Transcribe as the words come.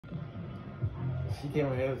She came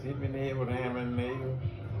over here, hit me in the head with a hammer and nail.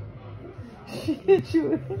 She hit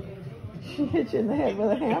you. She hit you in the head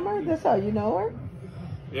with a hammer. That's how you know her.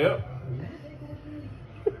 Yep.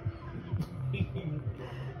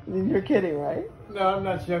 You're kidding, right? No, I'm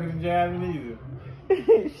not shucking and jiving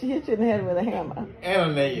either. She hit you in the head with a hammer.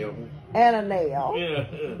 And a nail. And a nail. Yeah.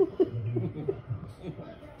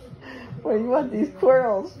 Well, you want these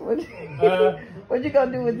quails? What you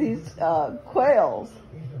gonna do with these quails?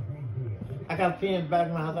 I got pins back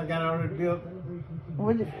in my house. I got it already built.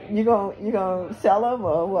 What you gonna sell them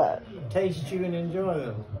or what? Taste, chew, and enjoy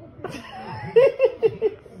them.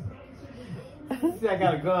 See, I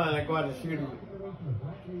got a gun. I go out and shoot him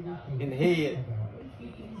in the head.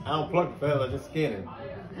 I don't pluck the fella, I just skin him.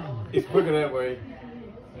 It's quicker that way.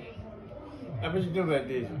 I bet you do that,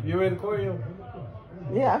 did you? You ready to quail?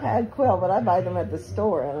 Yeah, I've had quail, but I buy them at the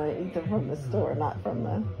store and I eat them from the store, not from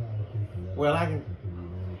the. Well, I can.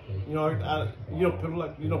 You know, I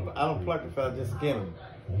don't pluck the fella, just skin him.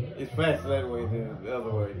 It's faster that way than the other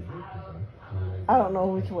way. I don't know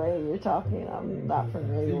which way you're talking. I'm not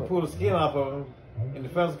familiar You with. pull the skin off of him, and the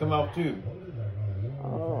feathers come off too.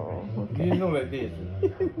 Oh, You okay. didn't know that, did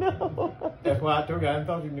you? No. That's why I told you. I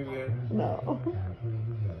thought you knew that. No.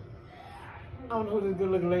 I don't know who this good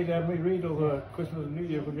looking lady that made read over Christmas and New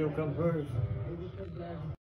Year for them come first.